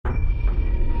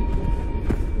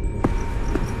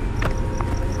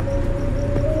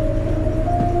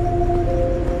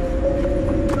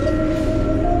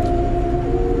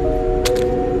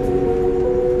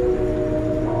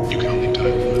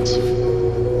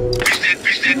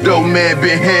Dope man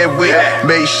been here with,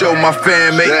 made sure my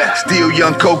fan mate. Still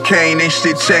young cocaine, ain't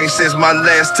shit changed since my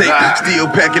last tape. Still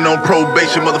packing on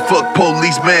probation, motherfuck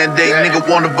police mandate. Nigga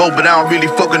wanna vote, but I don't really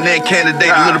fuck on that candidate.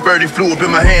 A little birdie flew up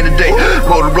in my hand today.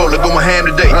 Motorola go my ham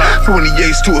today.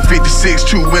 28s to a 56,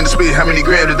 true winner spit how many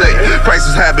grand today? Price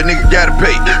is high, but nigga gotta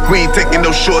pay. We ain't taking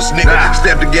no shorts, nigga.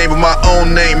 Stamp the game with my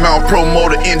own name. I don't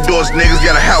promote or endorse niggas.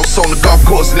 Got a house on the golf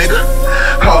course, nigga.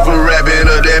 Off a rapping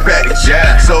of that package.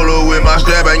 Solo with my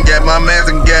strap, I got my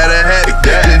mask and got a habit.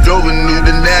 Then drove a new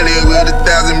Denali with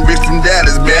 1,000 bricks from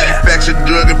Dallas. Manufactured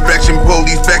drug infraction,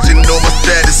 police faction, know my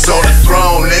status on the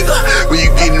throne, nigga. When you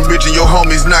getting rich and your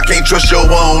homies not, can't trust your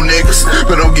own niggas.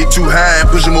 But don't get too high and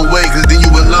push them away, cause then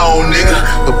you alone, nigga.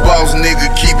 A boss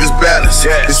nigga keep his balance.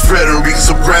 It's Freddie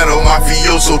Soprano,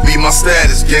 mafioso be my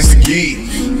status. Gangsta Gibbs.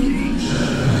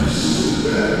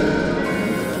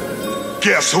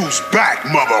 Guess who's back,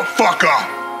 motherfucker?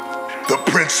 The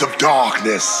Prince of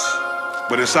Darkness.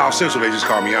 But in South Central, they just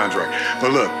call me Andre.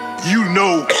 But look, you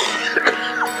know,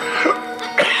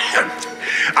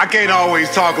 I can't always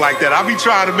talk like that. I be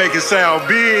trying to make it sound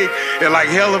big and like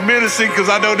hella menacing, cause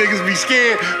I know niggas be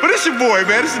scared. But it's your boy,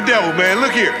 man. It's the devil, man.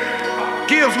 Look here.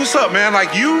 Gibbs, what's up, man?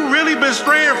 Like, you really been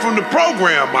straying from the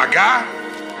program, my guy.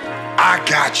 I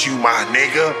got you, my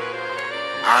nigga.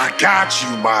 I got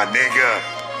you, my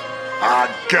nigga. I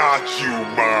got you,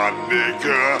 my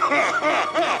nigga.